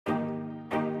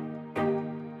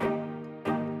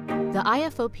The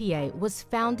IFOPA was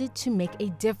founded to make a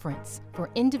difference for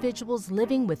individuals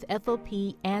living with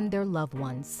FOP and their loved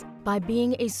ones by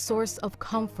being a source of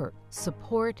comfort,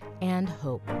 support, and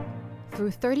hope.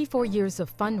 Through 34 years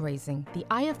of fundraising, the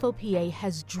IFOPA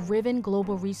has driven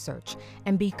global research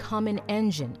and become an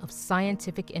engine of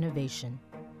scientific innovation.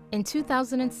 In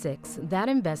 2006, that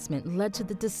investment led to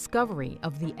the discovery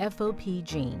of the FOP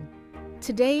gene.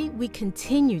 Today, we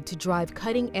continue to drive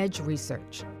cutting-edge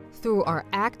research through our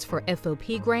Act for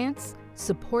FOP grants,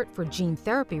 support for gene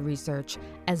therapy research,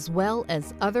 as well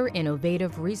as other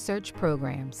innovative research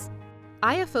programs.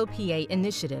 IFOPA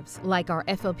initiatives like our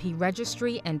FOP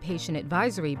Registry and Patient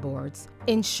Advisory Boards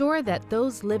ensure that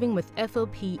those living with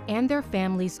FOP and their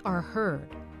families are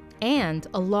heard. And,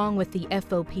 along with the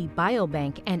FOP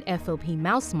Biobank and FOP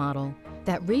Mouse Model,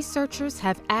 that researchers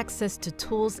have access to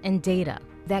tools and data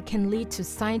that can lead to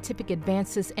scientific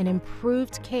advances and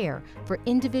improved care for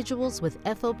individuals with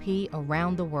FOP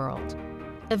around the world.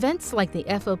 Events like the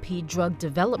FOP Drug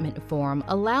Development Forum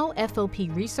allow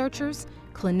FOP researchers,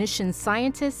 clinician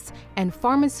scientists, and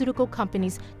pharmaceutical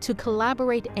companies to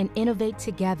collaborate and innovate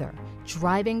together,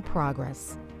 driving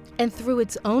progress. And through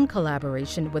its own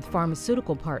collaboration with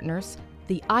pharmaceutical partners,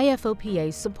 the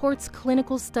IFOPA supports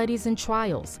clinical studies and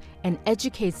trials and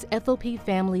educates FOP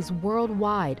families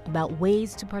worldwide about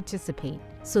ways to participate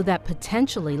so that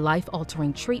potentially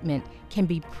life-altering treatment can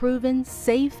be proven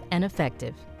safe and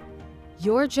effective.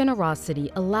 Your generosity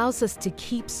allows us to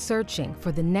keep searching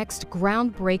for the next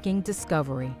groundbreaking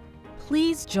discovery.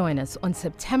 Please join us on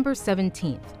September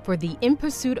 17th for the In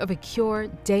Pursuit of a Cure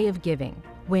Day of Giving,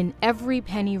 when every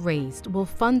penny raised will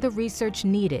fund the research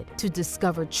needed to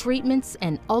discover treatments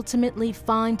and ultimately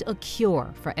find a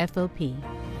cure for FOP.